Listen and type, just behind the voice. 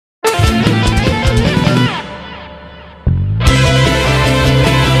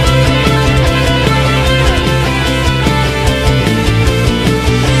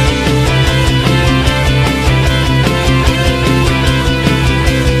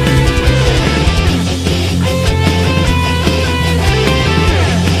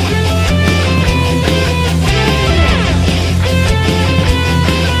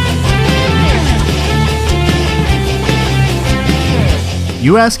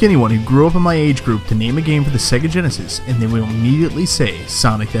You ask anyone who grew up in my age group to name a game for the Sega Genesis and they will immediately say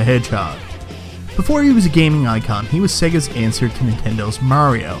Sonic the Hedgehog. Before he was a gaming icon, he was Sega's answer to Nintendo's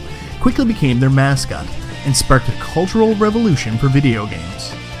Mario, quickly became their mascot, and sparked a cultural revolution for video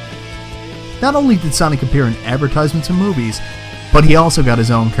games. Not only did Sonic appear in advertisements and movies, but he also got his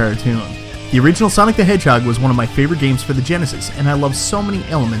own cartoon. The original Sonic the Hedgehog was one of my favorite games for the Genesis, and I love so many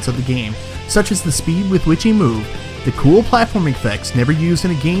elements of the game, such as the speed with which he moved, the cool platforming effects never used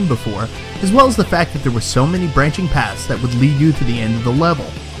in a game before, as well as the fact that there were so many branching paths that would lead you to the end of the level.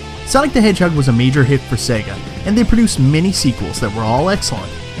 Sonic the Hedgehog was a major hit for Sega, and they produced many sequels that were all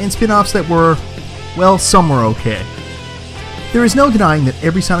excellent, and spin-offs that were, well, some were okay. There is no denying that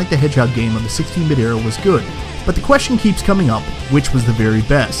every Sonic the Hedgehog game of the 16-bit era was good, but the question keeps coming up, which was the very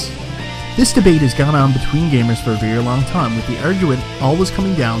best? This debate has gone on between gamers for a very long time, with the argument always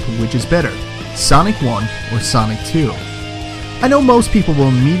coming down to which is better, Sonic 1 or Sonic 2. I know most people will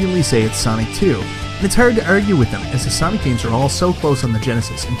immediately say it's Sonic 2, and it's hard to argue with them as the Sonic games are all so close on the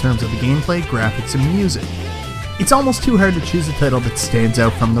Genesis in terms of the gameplay, graphics, and music. It's almost too hard to choose a title that stands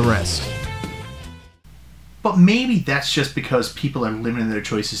out from the rest. But maybe that's just because people are limiting their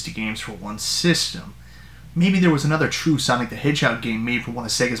choices to games for one system. Maybe there was another true Sonic the Hedgehog game made for one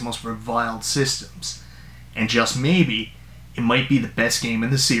of Sega's most reviled systems. And just maybe, it might be the best game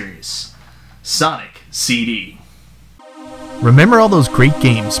in the series. Sonic CD. Remember all those great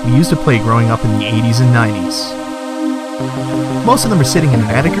games we used to play growing up in the 80s and 90s? Most of them are sitting in an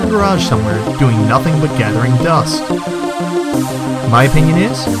attic or garage somewhere doing nothing but gathering dust. My opinion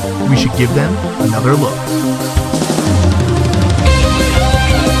is, we should give them another look.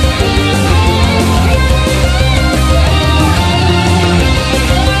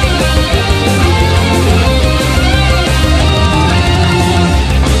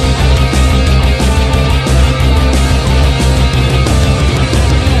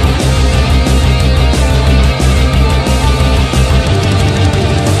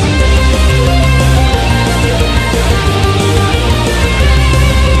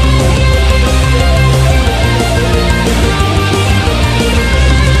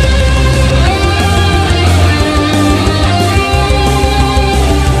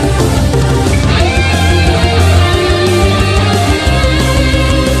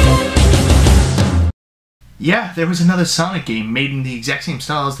 Yeah, there was another Sonic game made in the exact same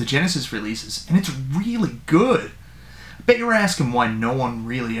style as the Genesis releases, and it's really good. I bet you were asking why no one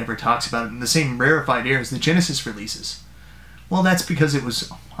really ever talks about it in the same rarefied air as the Genesis releases. Well, that's because it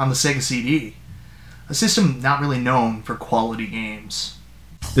was on the Sega CD, a system not really known for quality games.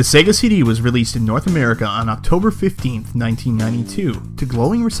 The Sega CD was released in North America on October 15th, 1992, to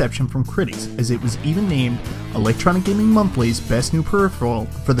glowing reception from critics, as it was even named Electronic Gaming Monthly's Best New Peripheral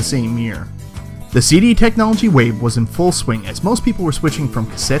for the same year. The CD technology wave was in full swing as most people were switching from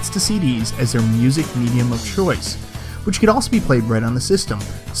cassettes to CDs as their music medium of choice, which could also be played right on the system,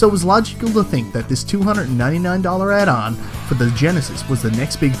 so it was logical to think that this $299 add-on for the Genesis was the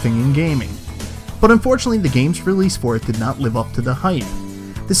next big thing in gaming. But unfortunately the games released for it did not live up to the hype.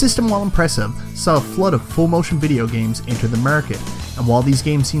 The system, while impressive, saw a flood of full-motion video games enter the market, and while these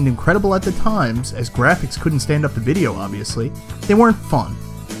games seemed incredible at the times, as graphics couldn't stand up to video obviously, they weren't fun.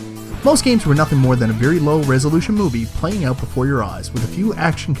 Most games were nothing more than a very low-resolution movie playing out before your eyes with a few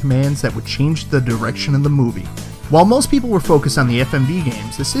action commands that would change the direction of the movie. While most people were focused on the FMV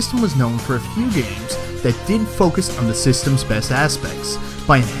games, the system was known for a few games that did focus on the system's best aspects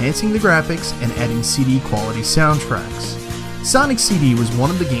by enhancing the graphics and adding CD-quality soundtracks. Sonic CD was one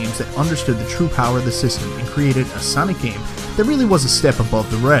of the games that understood the true power of the system and created a Sonic game that really was a step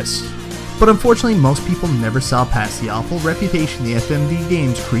above the rest. But unfortunately, most people never saw past the awful reputation the FMV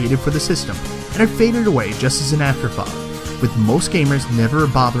games created for the system, and it faded away just as an afterthought, with most gamers never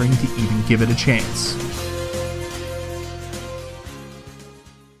bothering to even give it a chance.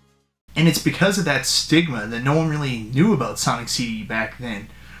 And it's because of that stigma that no one really knew about Sonic CD back then,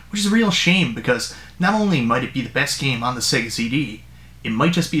 which is a real shame because not only might it be the best game on the Sega CD, it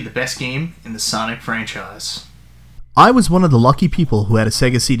might just be the best game in the Sonic franchise. I was one of the lucky people who had a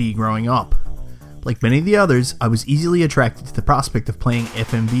Sega CD growing up. Like many of the others, I was easily attracted to the prospect of playing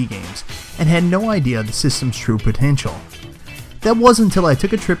FMV games, and had no idea the system's true potential. That wasn't until I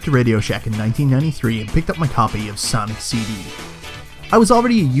took a trip to Radio Shack in 1993 and picked up my copy of Sonic CD. I was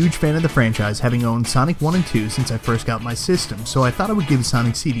already a huge fan of the franchise, having owned Sonic 1 and 2 since I first got my system, so I thought I would give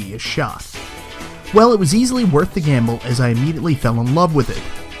Sonic CD a shot. Well, it was easily worth the gamble as I immediately fell in love with it.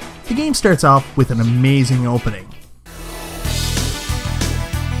 The game starts off with an amazing opening.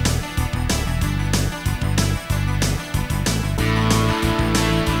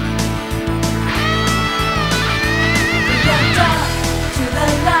 To the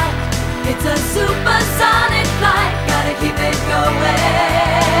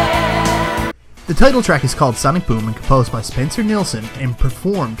title track is called Sonic Boom and composed by Spencer Nilsson and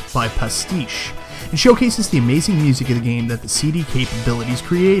performed by Pastiche, and showcases the amazing music of the game that the CD capabilities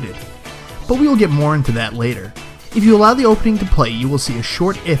created. But we will get more into that later. If you allow the opening to play, you will see a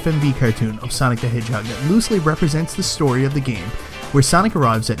short FMV cartoon of Sonic the Hedgehog that loosely represents the story of the game, where Sonic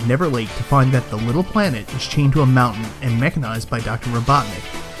arrives at Never Lake to find that the little planet is chained to a mountain and mechanized by Dr.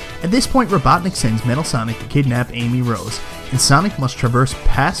 Robotnik. At this point, Robotnik sends Metal Sonic to kidnap Amy Rose, and Sonic must traverse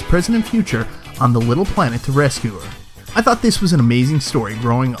past, present, and future on the little planet to rescue her. I thought this was an amazing story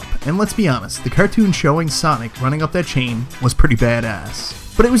growing up, and let's be honest, the cartoon showing Sonic running up that chain was pretty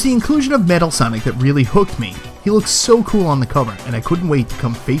badass. But it was the inclusion of Metal Sonic that really hooked me. He looks so cool on the cover, and I couldn't wait to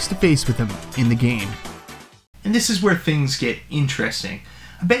come face to face with him in the game. And this is where things get interesting.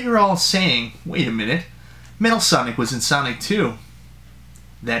 I bet you're all saying, wait a minute, Metal Sonic was in Sonic 2.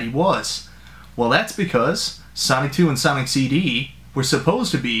 That he was. Well, that's because Sonic 2 and Sonic CD were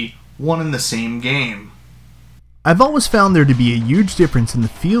supposed to be one and the same game. I've always found there to be a huge difference in the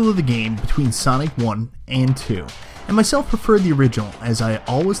feel of the game between Sonic 1 and 2, and myself preferred the original, as I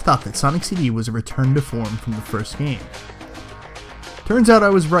always thought that Sonic CD was a return to form from the first game. Turns out I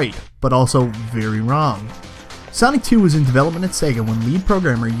was right, but also very wrong. Sonic 2 was in development at Sega when lead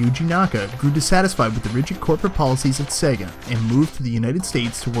programmer Yuji Naka grew dissatisfied with the rigid corporate policies at Sega and moved to the United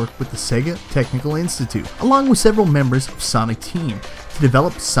States to work with the Sega Technical Institute, along with several members of Sonic Team, to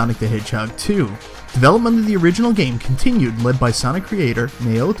develop Sonic the Hedgehog 2. Development of the original game continued, led by Sonic creator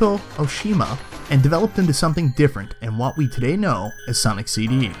Naoto Oshima, and developed into something different and what we today know as Sonic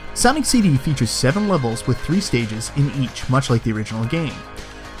CD. Sonic CD features 7 levels with 3 stages in each, much like the original game.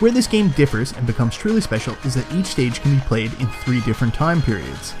 Where this game differs and becomes truly special is that each stage can be played in 3 different time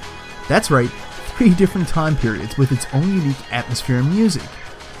periods. That's right, 3 different time periods with its own unique atmosphere and music.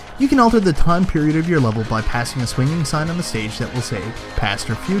 You can alter the time period of your level by passing a swinging sign on the stage that will say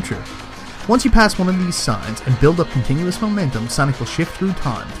past or future. Once you pass one of these signs and build up continuous momentum, Sonic will shift through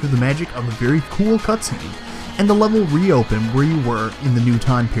time through the magic of a very cool cutscene, and the level will reopen where you were in the new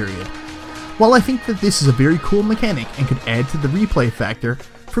time period. While I think that this is a very cool mechanic and could add to the replay factor,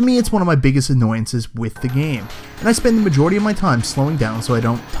 for me it's one of my biggest annoyances with the game, and I spend the majority of my time slowing down so I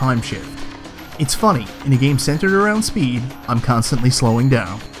don't time shift. It's funny, in a game centered around speed, I'm constantly slowing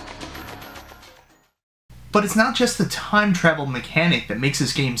down. But it's not just the time travel mechanic that makes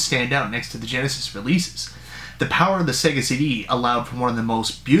this game stand out next to the Genesis releases. The power of the Sega CD allowed for one of the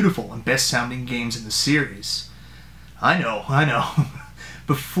most beautiful and best sounding games in the series. I know.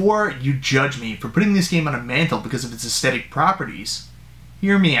 Before you judge me for putting this game on a mantle because of its aesthetic properties,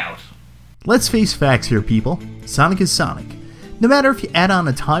 hear me out. Let's face facts here, people. Sonic is Sonic. No matter if you add on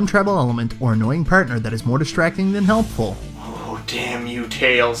a time travel element or annoying partner that is more distracting than helpful. Oh, damn you,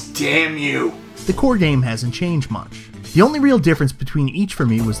 Tails, damn you! The core game hasn't changed much. The only real difference between each for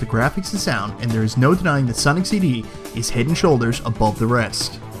me was the graphics and sound, and there is no denying that Sonic CD is head and shoulders above the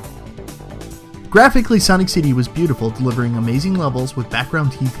rest. Graphically, Sonic CD was beautiful, delivering amazing levels with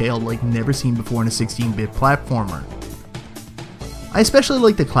background detail like never seen before in a 16-bit platformer. I especially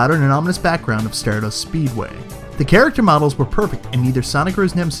like the clouded and ominous background of Stardust Speedway. The character models were perfect, and neither Sonic or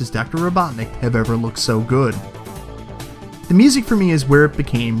his nemesis Dr. Robotnik have ever looked so good. The music for me is where it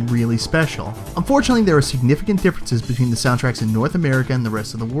became really special. Unfortunately, there are significant differences between the soundtracks in North America and the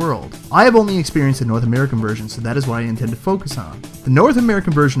rest of the world. I have only experienced the North American version, so that is what I intend to focus on. The North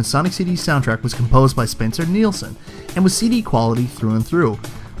American version of Sonic CD's soundtrack was composed by Spencer Nilsson, and was CD quality through and through,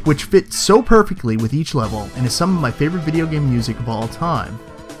 which fits so perfectly with each level and is some of my favorite video game music of all time.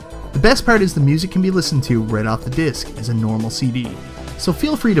 The best part is the music can be listened to right off the disc as a normal CD, so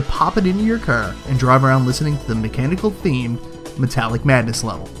feel free to pop it into your car and drive around listening to the mechanical themed Metallic Madness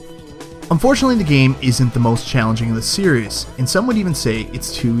level. Unfortunately, the game isn't the most challenging of the series, and some would even say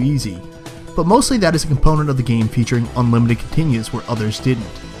it's too easy, but mostly that is a component of the game featuring unlimited continues where others didn't.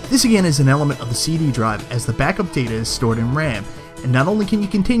 This again is an element of the CD drive, as the backup data is stored in RAM, and not only can you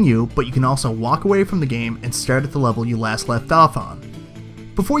continue, but you can also walk away from the game and start at the level you last left off on.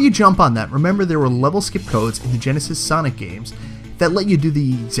 Before you jump on that, remember there were level skip codes in the Genesis Sonic games that let you do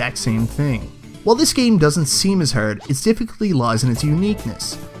the exact same thing. While this game doesn't seem as hard, its difficulty lies in its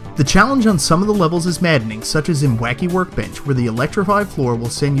uniqueness. The challenge on some of the levels is maddening, such as in Wacky Workbench, where the electrified floor will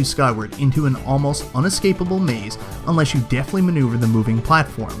send you skyward into an almost unescapable maze unless you deftly maneuver the moving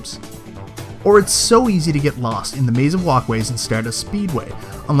platforms. Or it's so easy to get lost in the maze of walkways in Stardust Speedway,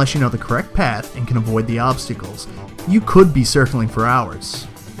 unless you know the correct path and can avoid the obstacles. You could be circling for hours.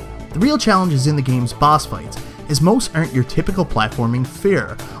 The real challenge is in the game's boss fights, as most aren't your typical platforming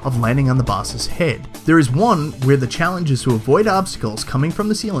fare of landing on the boss's head. There is one where the challenge is to avoid obstacles coming from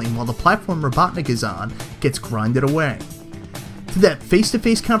the ceiling while the platform Robotnik is on gets grinded away. to that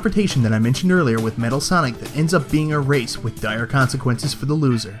face-to-face confrontation that I mentioned earlier with Metal Sonic that ends up being a race with dire consequences for the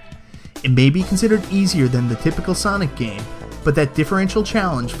loser. It may be considered easier than the typical Sonic game, but that differential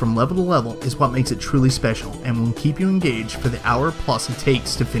challenge from level to level is what makes it truly special and will keep you engaged for the hour plus it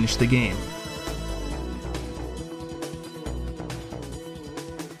takes to finish the game.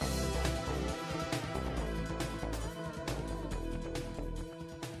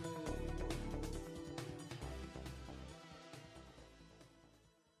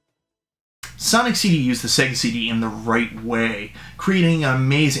 Sonic CD used the Sega CD in the right way, creating an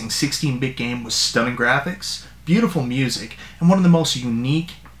amazing 16-bit game with stunning graphics, beautiful music, and one of the most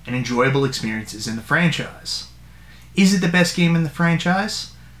unique and enjoyable experiences in the franchise. Is it the best game in the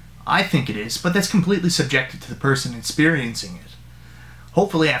franchise? I think it is, but that's completely subjective to the person experiencing it.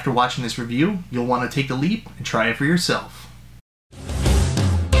 Hopefully after watching this review, you'll want to take the leap and try it for yourself.